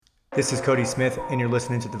This is Cody Smith, and you're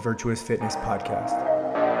listening to the Virtuous Fitness Podcast.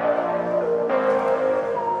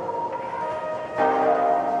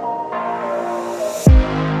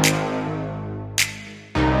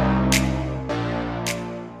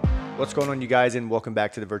 What's going on, you guys, and welcome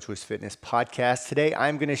back to the Virtuous Fitness Podcast. Today,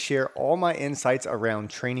 I'm going to share all my insights around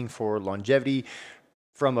training for longevity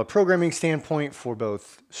from a programming standpoint for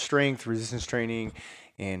both strength, resistance training,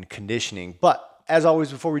 and conditioning. But as always,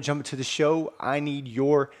 before we jump into the show, I need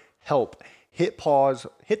your help. Hit pause,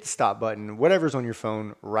 hit the stop button, whatever's on your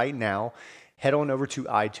phone right now. Head on over to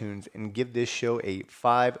iTunes and give this show a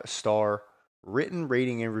 5-star written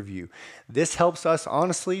rating and review. This helps us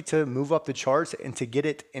honestly to move up the charts and to get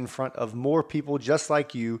it in front of more people just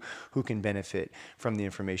like you who can benefit from the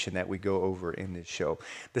information that we go over in this show.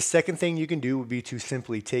 The second thing you can do would be to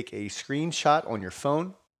simply take a screenshot on your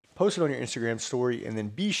phone, post it on your Instagram story, and then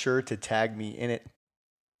be sure to tag me in it.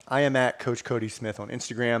 I am at Coach Cody Smith on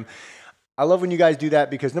Instagram. I love when you guys do that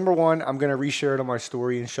because number one, I'm going to reshare it on my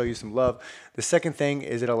story and show you some love. The second thing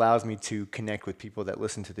is it allows me to connect with people that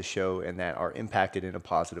listen to the show and that are impacted in a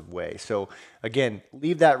positive way. So again,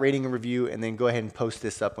 leave that rating and review and then go ahead and post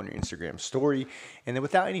this up on your Instagram story. And then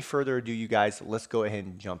without any further ado, you guys, let's go ahead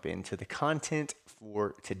and jump into the content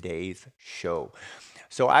for today's show.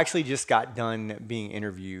 So I actually just got done being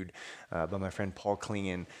interviewed by my friend Paul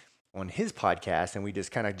Klingon on his podcast, and we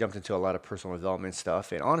just kind of jumped into a lot of personal development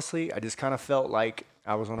stuff. And honestly, I just kind of felt like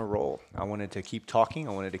I was on a roll. I wanted to keep talking.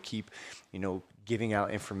 I wanted to keep, giving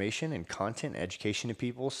out information and content, and education to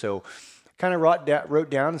people. So kind of wrote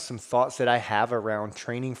down some thoughts that I have around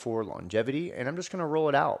training for longevity, and I'm just going to roll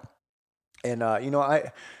it out. And,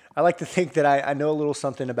 I like to think that I know a little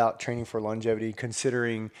something about training for longevity,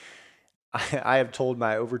 considering I have told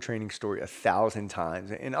my overtraining story 1,000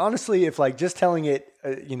 times. And honestly, if like just telling it,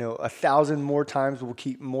 1,000 more times will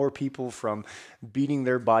keep more people from beating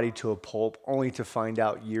their body to a pulp, only to find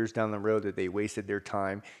out years down the road that they wasted their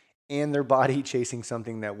time and their body chasing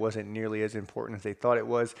something that wasn't nearly as important as they thought it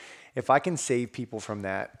was. If I can save people from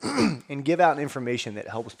that and give out information that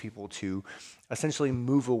helps people to essentially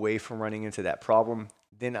move away from running into that problem,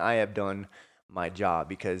 then I have done my job,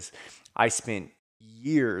 because I spent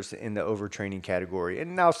years in the overtraining category.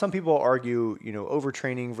 And now some people argue,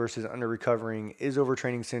 overtraining versus under recovering. Is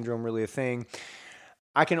overtraining syndrome really a thing?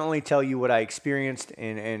 I can only tell you what I experienced,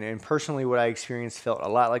 and personally what I experienced felt a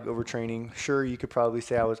lot like overtraining. Sure, you could probably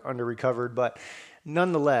say I was under recovered, but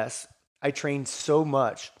nonetheless, I trained so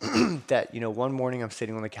much that, one morning I'm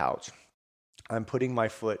sitting on the couch. I'm putting my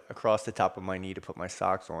foot across the top of my knee to put my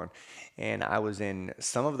socks on, and I was in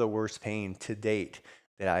some of the worst pain to date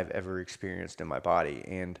that I've ever experienced in my body.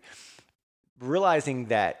 And realizing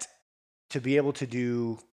that to be able to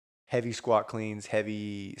do heavy squat cleans,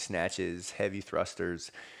 heavy snatches, heavy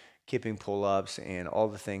thrusters, kipping pull-ups, and all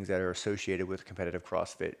the things that are associated with competitive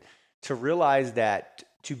CrossFit, to realize that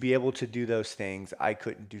to be able to do those things, I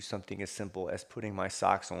couldn't do something as simple as putting my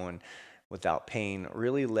socks on without pain,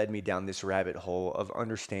 really led me down this rabbit hole of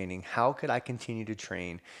understanding how could I continue to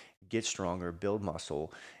train, get stronger, build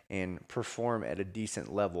muscle, and perform at a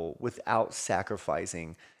decent level without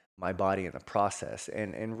sacrificing my body in the process.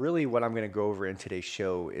 And really what I'm going to go over in today's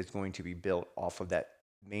show is going to be built off of that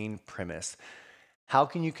main premise. How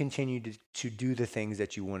can you continue to do the things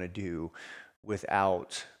that you want to do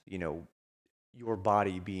without, your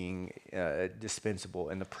body being dispensable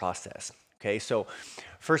in the process? Okay, so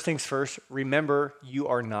first things first, remember you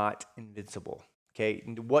are not invincible. Okay,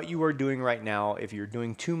 and what you are doing right now, if you're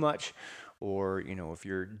doing too much, or if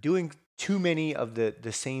you're doing too many of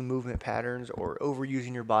the same movement patterns or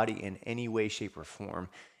overusing your body in any way, shape, or form,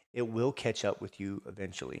 it will catch up with you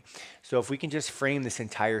eventually. So if we can just frame this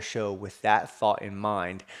entire show with that thought in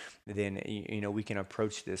mind, then we can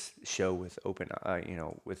approach this show with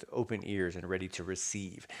open ears and ready to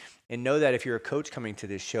receive. And know that if you're a coach coming to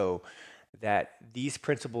this show, that these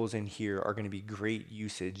principles in here are going to be great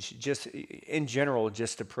usage just in general,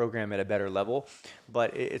 just to program at a better level.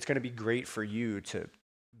 But it's going to be great for you to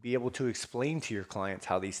be able to explain to your clients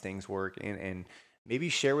how these things work, and maybe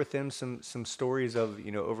share with them some stories of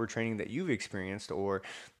overtraining that you've experienced or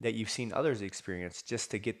that you've seen others experience,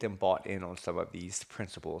 just to get them bought in on some of these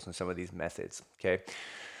principles and some of these methods. Okay.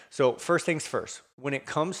 So first things first, when it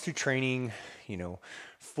comes to training,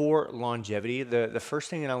 for longevity, the first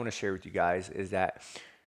thing that I want to share with you guys is that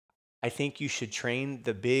I think you should train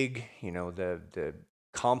the big, the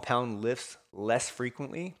compound lifts less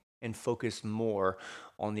frequently and focus more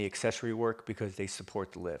on the accessory work, because they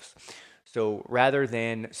support the lifts. So rather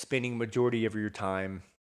than spending majority of your time,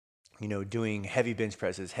 doing heavy bench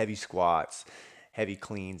presses, heavy squats, heavy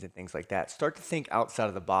cleans, and things like that, start to think outside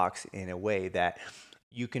of the box in a way that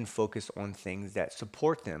you can focus on things that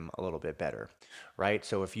support them a little bit better, right?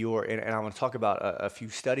 So if you're, and I want to talk about a few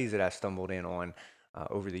studies that I stumbled in on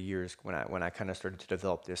over the years when I kind of started to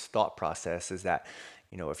develop this thought process, is that,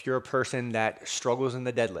 if you're a person that struggles in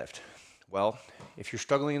the deadlift, well, if you're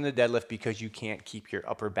struggling in the deadlift because you can't keep your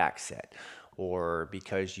upper back set, or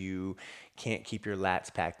because you can't keep your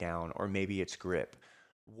lats packed down, or maybe it's grip,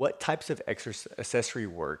 what types of accessory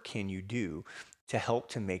work can you do to help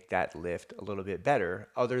to make that lift a little bit better,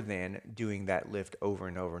 other than doing that lift over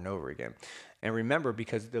and over and over again? And remember,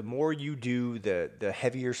 because the more you do the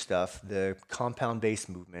heavier stuff, the compound based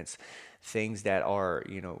movements, things that are,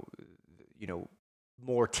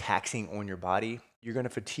 more taxing on your body, you're going to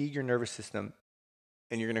fatigue your nervous system,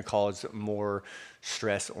 and you're going to cause more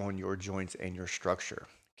stress on your joints and your structure.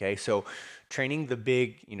 Okay, so training the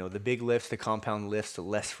big lifts, the compound lifts,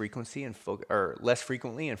 less frequency or less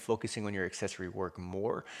frequently, and focusing on your accessory work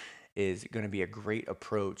more is going to be a great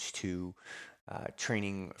approach to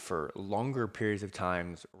training for longer periods of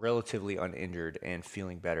times, relatively uninjured, and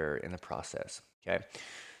feeling better in the process. Okay,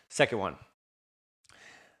 second one,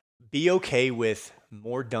 be okay with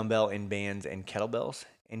more dumbbell and bands and kettlebells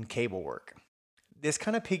and cable work. This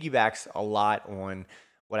kind of piggybacks a lot on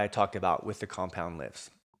what I talked about with the compound lifts.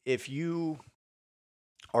 If you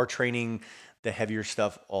are training the heavier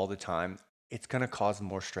stuff all the time, it's going to cause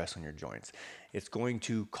more stress on your joints. It's going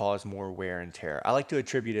to cause more wear and tear. I like to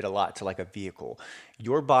attribute it a lot to like a vehicle.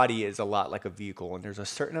 Your body is a lot like a vehicle, and there's a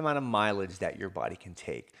certain amount of mileage that your body can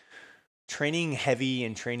take. Training heavy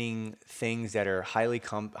and training things that are highly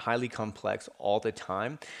complex all the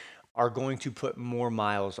time are going to put more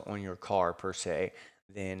miles on your car per se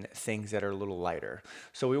than things that are a little lighter.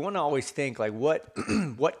 So we want to always think like, what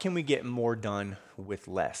what can we get more done with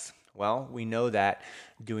less? Well, we know that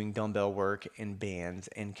doing dumbbell work and bands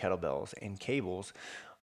and kettlebells and cables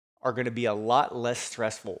are going to be a lot less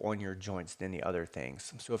stressful on your joints than the other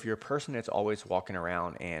things. So if you're a person that's always walking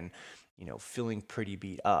around and, feeling pretty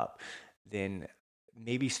beat up, then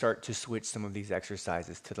maybe start to switch some of these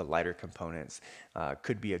exercises to the lighter components.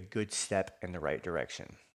 Could be a good step in the right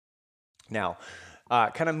direction. Now,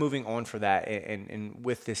 kind of moving on for that, and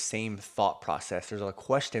with this same thought process, there's a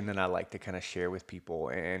question that I like to kind of share with people,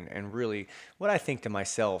 and really what I think to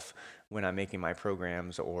myself when I'm making my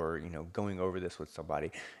programs, or going over this with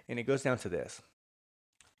somebody. And it goes down to this: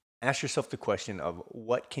 ask yourself the question of,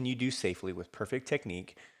 what can you do safely with perfect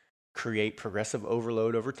technique, create progressive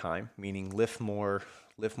overload over time, meaning lift more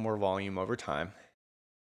volume over time,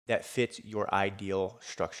 that fits your ideal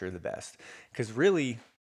structure the best. Because really,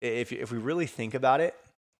 if we really think about it,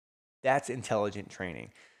 that's intelligent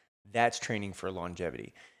training. That's training for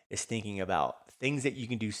longevity. Is thinking about things that you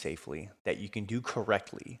can do safely, that you can do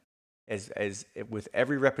correctly, as with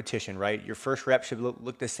every repetition, right? Your first rep should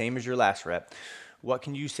look the same as your last rep. What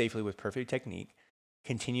can you do safely with perfect technique?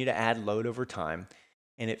 Continue to add load over time,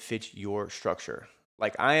 and it fits your structure.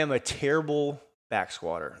 Like, I am a terrible back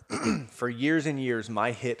squatter. For years and years,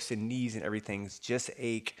 my hips and knees and everything just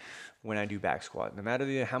ache when I do back squat. No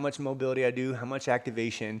matter how much mobility I do, how much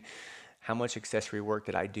activation, how much accessory work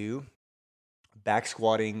that I do, back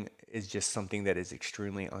squatting is just something that is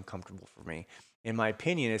extremely uncomfortable for me. In my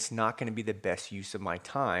opinion, it's not going to be the best use of my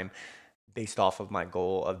time, based off of my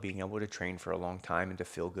goal of being able to train for a long time and to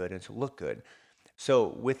feel good and to look good. So,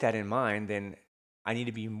 with that in mind, then I need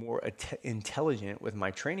to be more intelligent with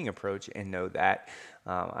my training approach, and know that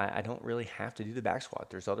I don't really have to do the back squat.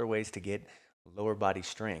 There's other ways to get lower body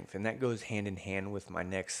strength. And that goes hand in hand with my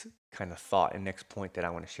next kind of thought and next point that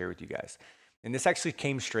I want to share with you guys. And this actually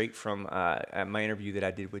came straight from my interview that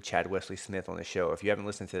I did with Chad Wesley Smith on the show. If you haven't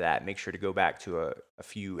listened to that, make sure to go back to a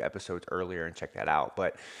few episodes earlier and check that out.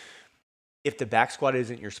 But if the back squat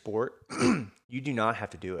isn't your sport, you do not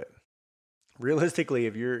have to do it. Realistically,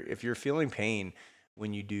 if you're feeling pain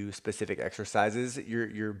when you do specific exercises,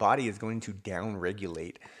 your body is going to down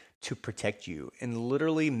regulate to protect you, and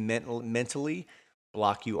literally mentally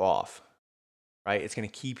block you off, right? It's going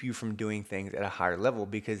to keep you from doing things at a higher level,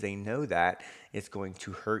 because they know that it's going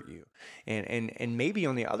to hurt you. And maybe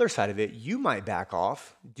on the other side of it, you might back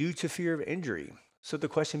off due to fear of injury. So the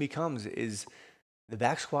question becomes, is the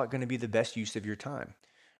back squat going to be the best use of your time?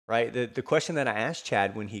 Right? The question that I asked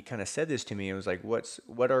Chad when he kind of said this to me, it was like,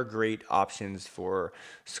 what are great options for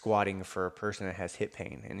squatting for a person that has hip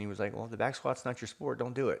pain? And he was like, well, the back squat's not your sport,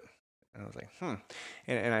 don't do it. And I was like,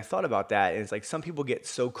 and I thought about that. And it's like, some people get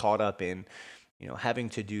so caught up in, having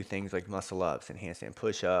to do things like muscle ups and handstand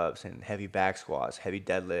push-ups and heavy back squats, heavy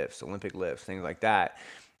deadlifts, Olympic lifts, things like that.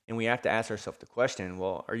 And we have to ask ourselves the question,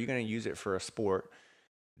 well, are you going to use it for a sport?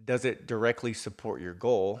 Does it directly support your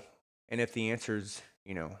goal? And if the answer is,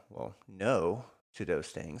 well, no, to those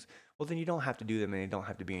things, well, then you don't have to do them and they don't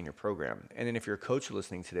have to be in your program. And then if you're a coach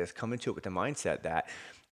listening to this, come into it with the mindset that,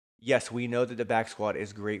 yes, we know that the back squat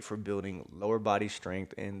is great for building lower body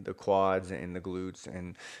strength in the quads and the glutes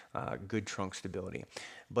and good trunk stability.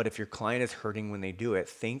 But if your client is hurting when they do it,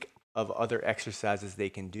 think of other exercises they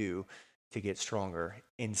can do to get stronger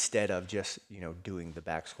instead of just, doing the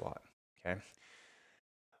back squat. Okay.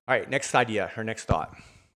 All right. Next idea or next thought.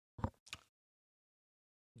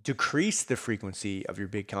 Decrease the frequency of your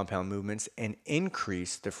big compound movements and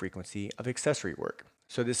increase the frequency of accessory work.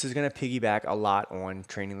 So this is going to piggyback a lot on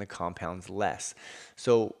training the compounds less.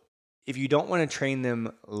 So if you don't want to train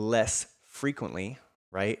them less frequently,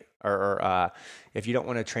 right? Or if you don't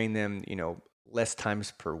want to train them, less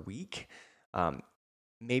times per week,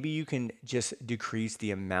 maybe you can just decrease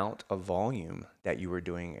the amount of volume that you were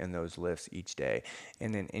doing in those lifts each day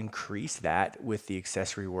and then increase that with the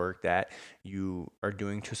accessory work that you are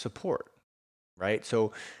doing to support, right?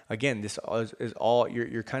 So again, this is all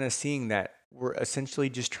you're kind of seeing that we're essentially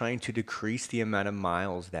just trying to decrease the amount of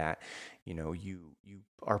miles that you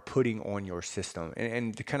are putting on your system.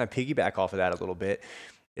 And to kind of piggyback off of that a little bit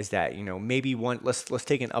is that maybe let's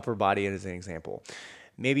take an upper body as an example.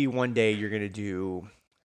 Maybe one day you're going to do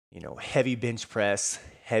heavy bench press,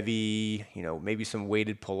 heavy, maybe some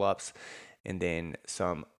weighted pull-ups, and then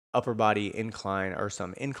some upper body incline or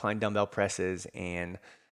some incline dumbbell presses, and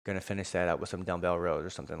going to finish that up with some dumbbell rows or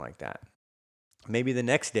something like that. Maybe the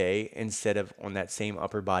next day, instead of on that same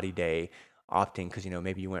upper body day, opting because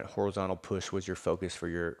maybe you went horizontal push was your focus for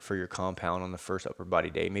your compound on the first upper body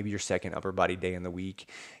day. Maybe your second upper body day in the week,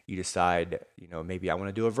 you decide maybe I want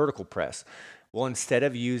to do a vertical press. Well, instead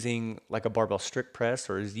of using like a barbell strict press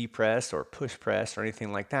or a Z press or push press or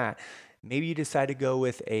anything like that, maybe you decide to go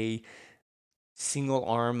with a single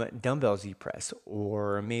arm dumbbell Z press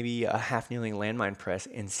or maybe a half kneeling landmine press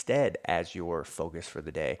instead as your focus for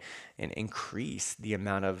the day, and increase the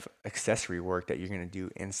amount of accessory work that you're going to do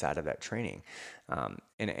inside of that training.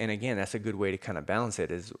 And again, that's a good way to kind of balance it.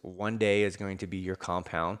 Is one day is going to be your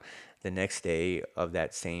compound, the next day of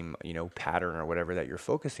that same pattern or whatever that you're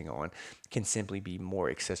focusing on can simply be more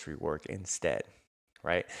accessory work instead.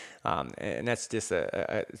 Right. And that's just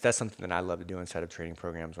that's something that I love to do inside of training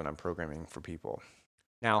programs when I'm programming for people.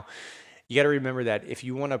 Now, you got to remember that if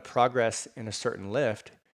you want to progress in a certain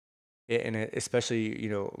lift, and especially,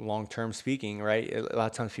 long-term speaking, right? A lot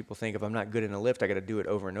of times people think if I'm not good in a lift, I got to do it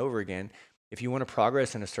over and over again. If you want to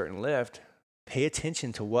progress in a certain lift, pay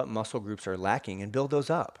attention to what muscle groups are lacking and build those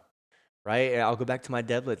up, right? And I'll go back to my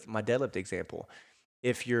deadlift example.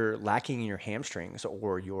 If you're lacking in your hamstrings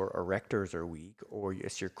or your erectors are weak or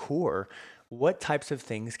it's your core, what types of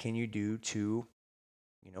things can you do to,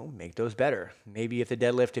 make those better? Maybe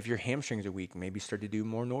if your hamstrings are weak, maybe start to do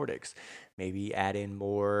more Nordics. Maybe add in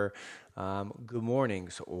more good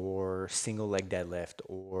mornings or single leg deadlift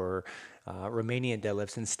or Romanian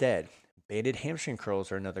deadlifts instead. Banded hamstring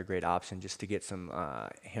curls are another great option just to get some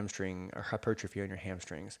hamstring or hypertrophy on your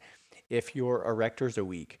hamstrings. If your erectors are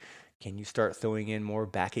weak, can you start throwing in more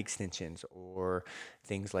back extensions or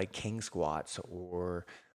things like king squats or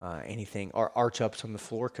anything, or arch ups on the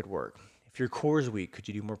floor could work. If your core is weak, could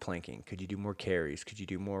you do more planking? Could you do more carries? Could you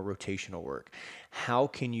do more rotational work? How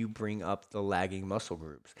can you bring up the lagging muscle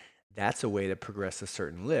groups? That's a way to progress a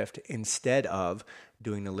certain lift instead of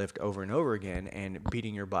doing the lift over and over again and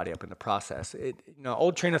beating your body up in the process.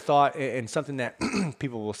 Old train of thought and something that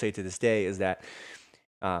people will say to this day is that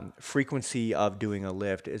frequency of doing a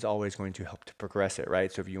lift is always going to help to progress it,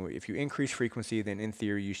 right? So if you increase frequency, then in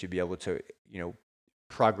theory you should be able to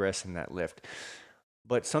progress in that lift.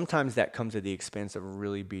 But sometimes that comes at the expense of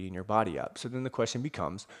really beating your body up. So then the question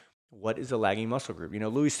becomes, what is a lagging muscle group?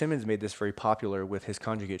 Louis Simmons made this very popular with his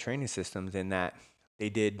conjugate training systems in that they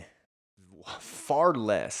did far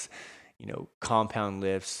less, compound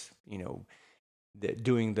lifts,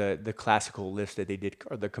 doing the classical lifts that they did,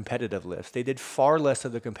 or the competitive lifts. They did far less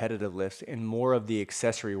of the competitive lifts and more of the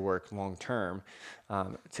accessory work long term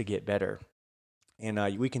to get better.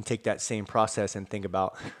 And we can take that same process and think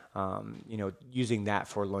about, using that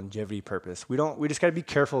for longevity purpose. We just got to be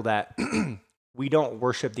careful that we don't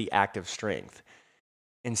worship the act of strength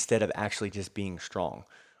instead of actually just being strong,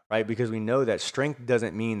 right? Because we know that strength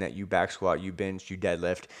doesn't mean that you back squat, you bench, you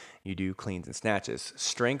deadlift, you do cleans and snatches.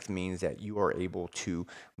 Strength means that you are able to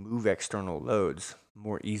move external loads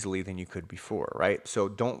more easily than you could before, right? So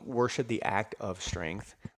don't worship the act of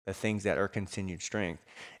strength, the things that are continued strength,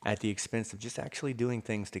 at the expense of just actually doing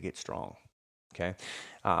things to get strong, okay?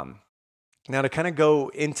 Now to kind of go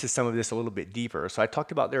into some of this a little bit deeper, so I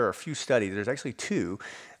talked about there are a few studies, there's actually two,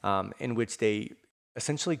 in which they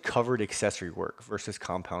essentially covered accessory work versus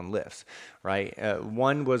compound lifts, right?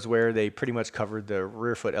 One was where they pretty much covered the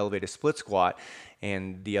rear foot elevated split squat,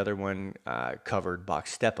 and the other one covered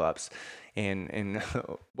box step ups. And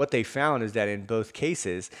what they found is that in both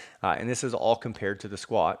cases, and this is all compared to the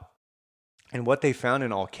squat, and what they found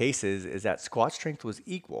in all cases is that squat strength was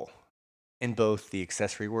equal in both the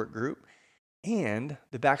accessory work group and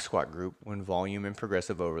the back squat group when volume and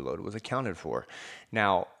progressive overload was accounted for.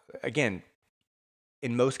 Now, again,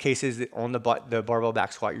 in most cases on the barbell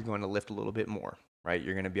back squat, you're going to lift a little bit more, right?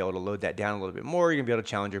 You're going to be able to load that down a little bit more. You're going to be able to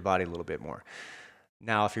challenge your body a little bit more.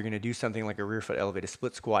 Now, if you're going to do something like a rear foot elevated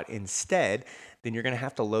split squat instead, then you're going to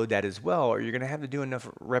have to load that as well, or you're going to have to do enough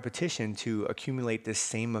repetition to accumulate the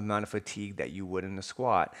same amount of fatigue that you would in the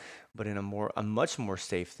squat, but in a much more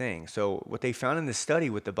safe thing. So what they found in this study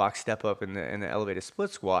with the box step up and the elevated split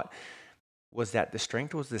squat was that the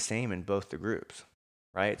strength was the same in both the groups,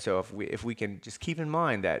 right? So if we can just keep in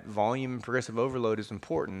mind that volume and progressive overload is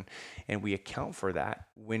important, and we account for that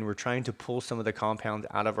when we're trying to pull some of the compounds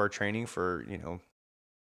out of our training for,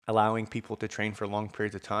 allowing people to train for long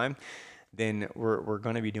periods of time, then we're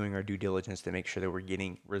going to be doing our due diligence to make sure that we're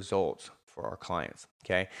getting results for our clients.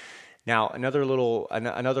 Okay. Now, another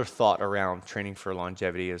thought around training for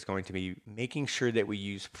longevity is going to be making sure that we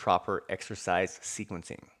use proper exercise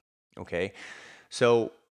sequencing. Okay.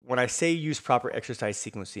 So when I say use proper exercise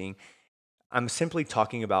sequencing, I'm simply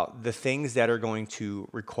talking about the things that are going to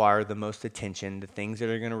require the most attention, the things that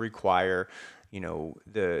are going to require,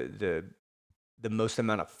 the most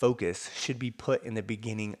amount of focus should be put in the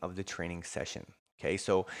beginning of the training session. Okay,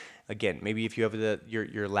 so again, maybe if you have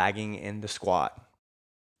you're lagging in the squat,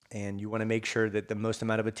 and you want to make sure that the most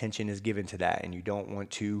amount of attention is given to that, and you don't want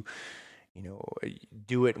to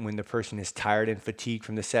do it when the person is tired and fatigued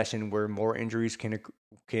from the session, where more injuries can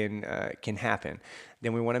happen.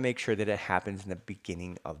 Then we want to make sure that it happens in the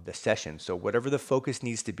beginning of the session. So whatever the focus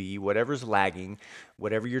needs to be, whatever's lagging,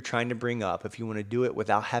 whatever you're trying to bring up, if you want to do it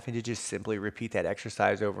without having to just simply repeat that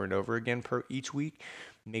exercise over and over again per each week,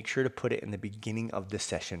 make sure to put it in the beginning of the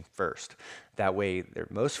session first. That way they're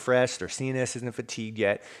most fresh, their CNS isn't fatigued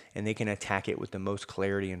yet, and they can attack it with the most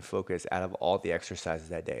clarity and focus out of all the exercises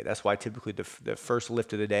that day. That's why typically the first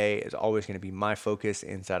lift of the day is always going to be my focus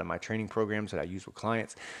inside of my training programs that I use with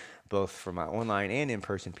clients, both for my online and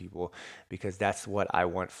in-person people, because that's what I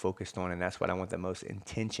want focused on, and that's what I want the most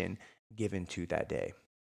intention given to that day.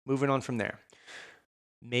 Moving on from there,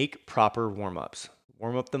 make proper warm-ups.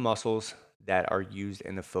 Warm up the muscles that are used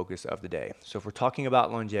in the focus of the day. So if we're talking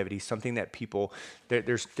about longevity, something that people,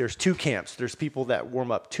 there's two camps. There's people that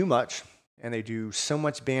warm up too much, and they do so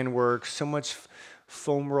much band work, so much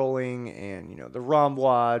foam rolling, and the ROM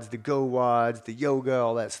wads, the Go wads, the yoga,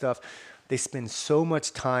 all that stuff. They spend so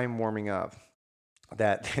much time warming up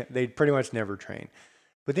that they pretty much never train.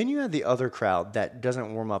 But then you have the other crowd that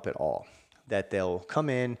doesn't warm up at all, that they'll come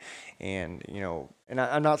in and, and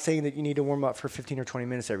I'm not saying that you need to warm up for 15 or 20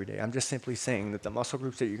 minutes every day. I'm just simply saying that the muscle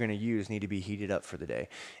groups that you're going to use need to be heated up for the day.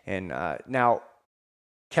 And now,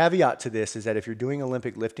 caveat to this is that if you're doing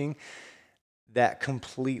Olympic lifting, that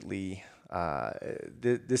completely,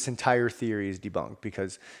 this entire theory is debunked,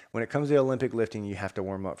 because when it comes to Olympic lifting, you have to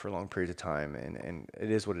warm up for long periods of time, and it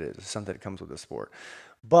is what it is. It's something that comes with the sport.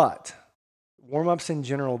 But warm-ups in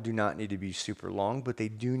general do not need to be super long, but they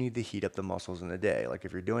do need to heat up the muscles in the day. Like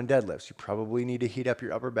if you're doing deadlifts, you probably need to heat up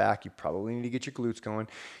your upper back. You probably need to get your glutes going.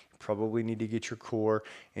 You probably need to get your core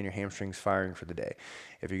and your hamstrings firing for the day.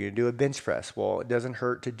 If you're going to do a bench press, well, it doesn't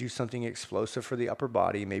hurt to do something explosive for the upper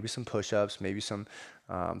body, maybe some push-ups, maybe some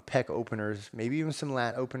pec openers, maybe even some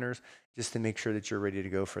lat openers, just to make sure that you're ready to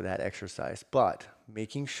go for that exercise. But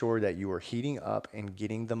making sure that you are heating up and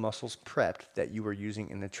getting the muscles prepped that you are using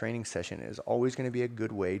in the training session is always going to be a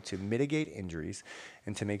good way to mitigate injuries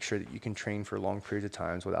and to make sure that you can train for long periods of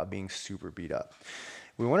times without being super beat up.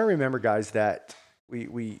 We want to remember, guys, that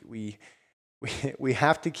we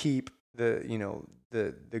have to keep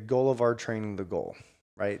the goal of our training the goal,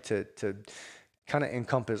 right? To kind of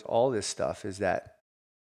encompass all this stuff is that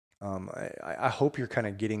I hope you're kind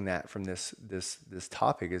of getting that from this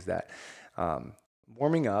topic, is that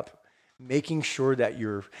warming up, making sure that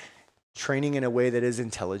you're training in a way that is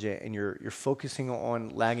intelligent, and you're focusing on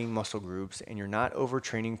lagging muscle groups, and you're not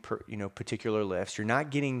overtraining particular lifts. You're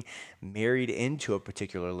not getting married into a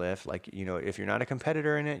particular lift. Like, if you're not a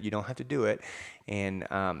competitor in it, you don't have to do it. And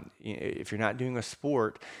if you're not doing a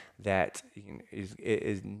sport that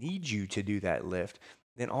needs you to do that lift,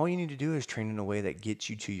 then all you need to do is train in a way that gets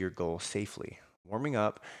you to your goal safely. Warming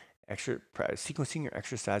up, sequencing your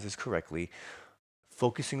exercises correctly,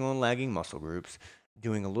 focusing on lagging muscle groups,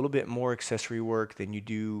 doing a little bit more accessory work than you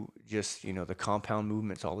do just, the compound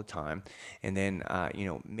movements all the time. And then,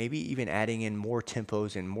 maybe even adding in more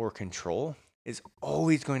tempos and more control is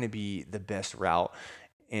always going to be the best route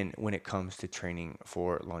in when it comes to training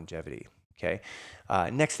for longevity. Okay.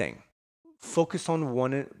 Next thing, focus on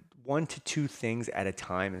one to two things at a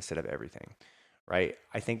time instead of everything, right?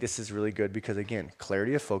 I think this is really good because, again,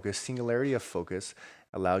 clarity of focus, singularity of focus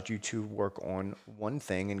allows you to work on one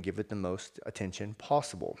thing and give it the most attention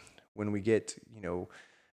possible. When we get,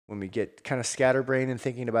 when we get kind of scatterbrained and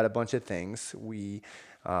thinking about a bunch of things, we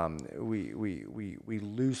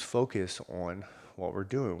lose focus on what we're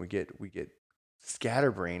doing. We get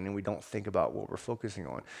scatterbrained and we don't think about what we're focusing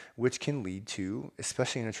on, which can lead to,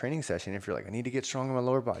 especially in a training session, if you're like, I need to get strong in my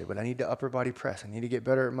lower body, but I need to upper body press, I need to get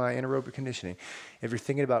better at my anaerobic conditioning. If you're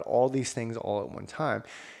thinking about all these things all at one time,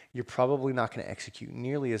 you're probably not going to execute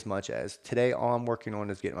nearly as much as today. All I'm working on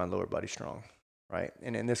is getting my lower body strong, right?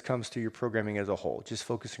 And this comes to your programming as a whole, just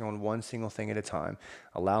focusing on one single thing at a time.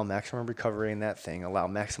 Allow maximum recovery in that thing, allow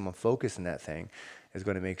maximum focus in that thing is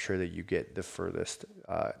going to make sure that you get the furthest,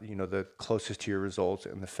 the closest to your results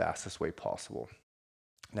in the fastest way possible.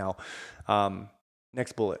 Now,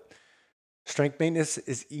 next bullet. Strength maintenance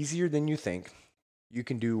is easier than you think. You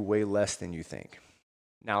can do way less than you think.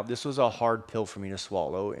 Now, this was a hard pill for me to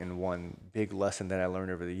swallow, and one big lesson that I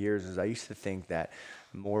learned over the years is I used to think that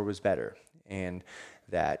more was better and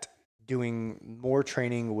that doing more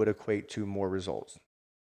training would equate to more results.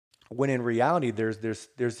 When in reality, there's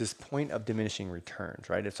this point of diminishing returns,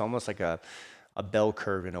 right? It's almost like a bell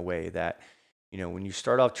curve in a way that, when you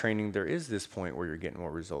start off training, there is this point where you're getting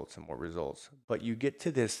more results and more results, but you get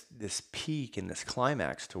to this peak and this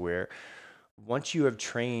climax to where once you have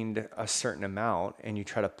trained a certain amount and you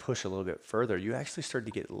try to push a little bit further, you actually start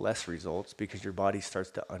to get less results because your body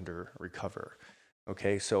starts to under recover.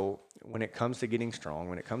 Okay, so when it comes to getting strong,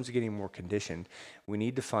 when it comes to getting more conditioned, we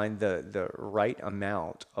need to find the right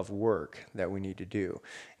amount of work that we need to do.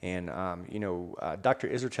 And, Dr.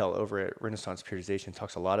 Israel over at Renaissance Periodization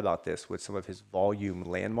talks a lot about this with some of his volume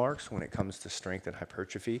landmarks when it comes to strength and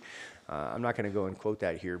hypertrophy. I'm not going to go and quote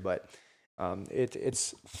that here, but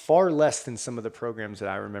it's far less than some of the programs that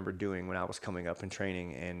I remember doing when I was coming up in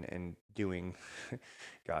training and doing,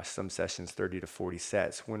 gosh, some sessions 30 to 40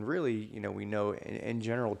 sets. When really, we know in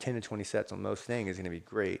general 10 to 20 sets on most things is going to be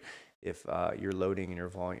great if your loading and your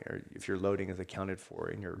volume, or if your loading is accounted for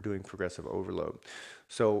and you're doing progressive overload.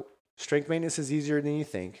 So strength maintenance is easier than you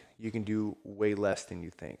think. You can do way less than you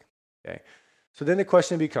think. Okay. So then the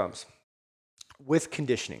question becomes, with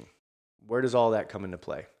conditioning, where does all that come into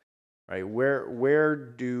play? Right? Where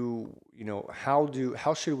do,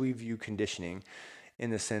 how should we view conditioning in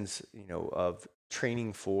the sense, of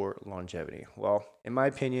training for longevity? Well, in my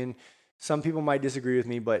opinion, some people might disagree with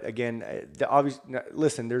me, but again,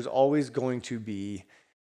 listen, there's always going to be,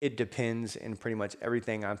 it depends in pretty much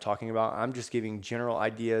everything I'm talking about. I'm just giving general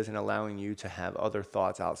ideas and allowing you to have other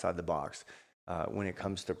thoughts outside the box when it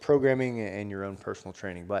comes to programming and your own personal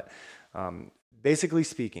training. But basically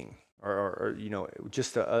speaking, or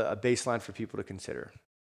just a baseline for people to consider.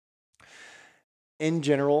 In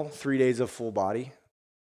general, 3 days of full body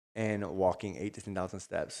and walking 8 to 10,000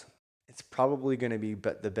 steps, it's probably going to be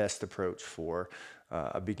the best approach for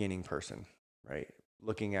a beginning person, right?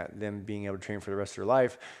 Looking at them being able to train for the rest of their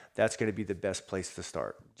life, that's going to be the best place to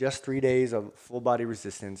start. Just 3 days of full body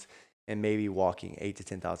resistance and maybe walking 8 to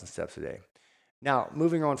 10,000 steps a day. Now,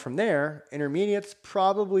 moving on from there, intermediates,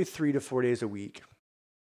 probably 3 to 4 days a week.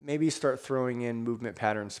 Maybe start throwing in movement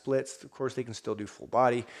pattern splits. Of course, they can still do full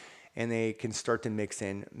body, and they can start to mix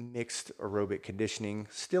in mixed aerobic conditioning,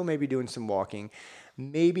 still maybe doing some walking,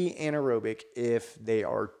 maybe anaerobic if they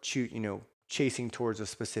are chasing towards a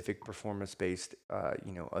specific performance-based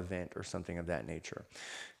event or something of that nature.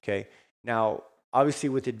 Okay. Now, obviously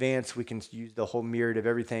with advanced, we can use the whole myriad of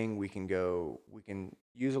everything. We can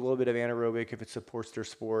use a little bit of anaerobic if it supports their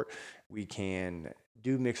sport. We can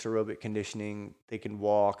do mixed aerobic conditioning. They can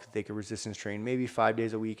walk, they can resistance train maybe 5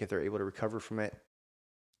 days a week if they're able to recover from it.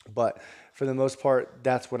 But for the most part,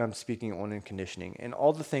 that's what I'm speaking on in conditioning. And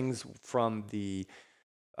all the things from the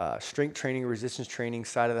strength training, resistance training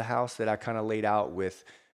side of the house that I kind of laid out with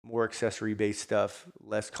more accessory-based stuff,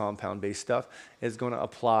 less compound-based stuff, is going to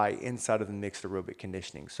apply inside of the mixed aerobic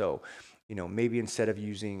conditioning. So, maybe instead of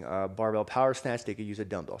using a barbell power snatch, they could use a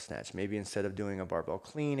dumbbell snatch. Maybe instead of doing a barbell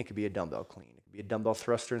clean, it could be a dumbbell clean. It could be a dumbbell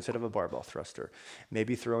thruster instead of a barbell thruster.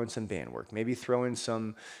 Maybe throw in some band work. Maybe throw in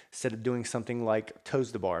instead of doing something like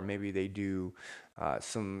toes to bar, maybe they do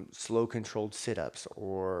some slow controlled sit-ups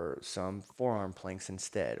or some forearm planks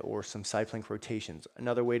instead, or some side plank rotations.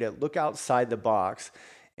 Another way to look outside the box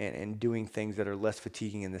and doing things that are less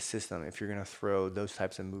fatiguing in the system if you're going to throw those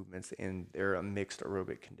types of movements in their mixed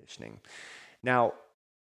aerobic conditioning. Now,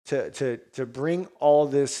 to bring all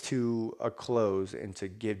this to a close and to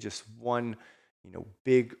give just one,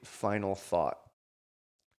 big final thought.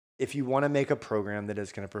 If you want to make a program that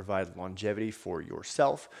is going to provide longevity for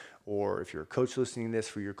yourself, or if you're a coach listening to this,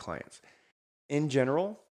 for your clients, in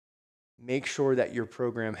general, make sure that your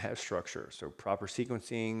program has structure. So proper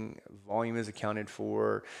sequencing, volume is accounted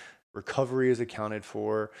for, recovery is accounted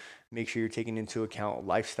for. Make sure you're taking into account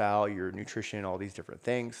lifestyle, your nutrition, all these different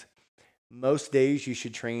things. Most days you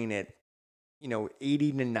should train at,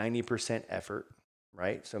 80 to 90% effort,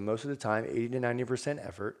 right? So most of the time, 80 to 90%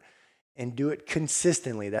 effort, and do it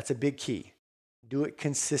consistently. That's a big key. Do it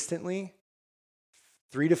consistently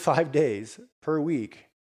 3 to 5 days per week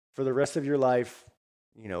for the rest of your life,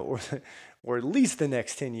 or at least the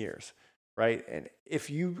next 10 years, right? And if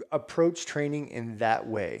you approach training in that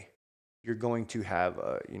way, you're going to have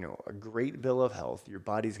a great bill of health. Your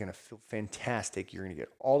body's going to feel fantastic. You're going to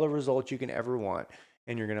get all the results you can ever want,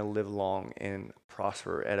 and you're going to live long and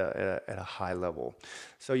prosper at a high level.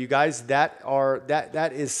 So you guys, that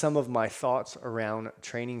is some of my thoughts around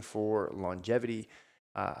training for longevity.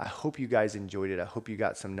 I hope you guys enjoyed it. I hope you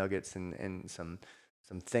got some nuggets and some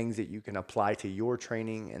things that you can apply to your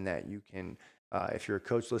training, and that you can, if you're a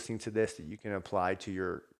coach listening to this, that you can apply to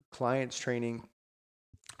your clients' training.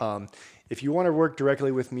 If you want to work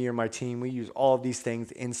directly with me or my team, we use all of these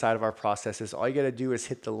things inside of our processes. All you got to do is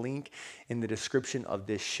hit the link in the description of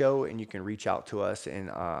this show, and you can reach out to us, and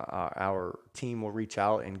our team will reach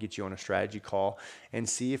out and get you on a strategy call and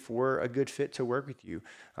see if we're a good fit to work with you.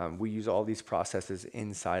 We use all these processes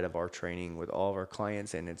inside of our training with all of our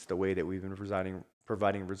clients, and it's the way that we've been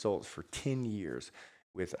providing results for 10 years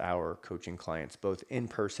with our coaching clients, both in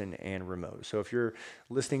person and remote. So if you're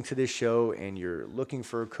listening to this show and you're looking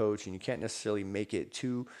for a coach and you can't necessarily make it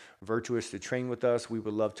to Virtuous to train with us, we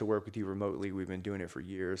would love to work with you remotely. We've been doing it for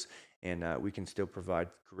years, and we can still provide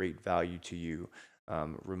great value to you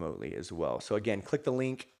remotely as well. So again, click the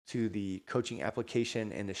link to the coaching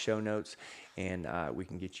application in the show notes, and we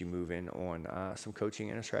can get you moving on some coaching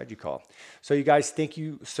and a strategy call. So you guys, thank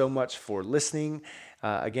you so much for listening.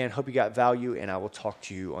 Again, hope you got value, and I will talk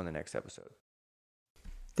to you on the next episode.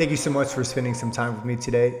 Thank you so much for spending some time with me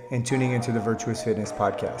today and tuning into the Virtuous Fitness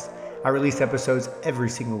Podcast. I release episodes every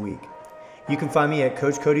single week. You can find me at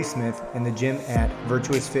Coach Cody Smith and the gym at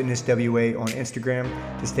Virtuous Fitness WA on Instagram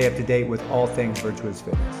to stay up to date with all things Virtuous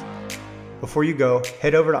Fitness. Before you go,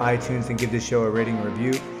 head over to iTunes and give this show a rating and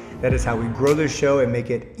review. That is how we grow this show and make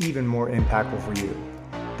it even more impactful for you.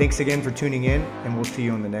 Thanks again for tuning in, and we'll see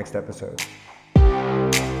you on the next episode.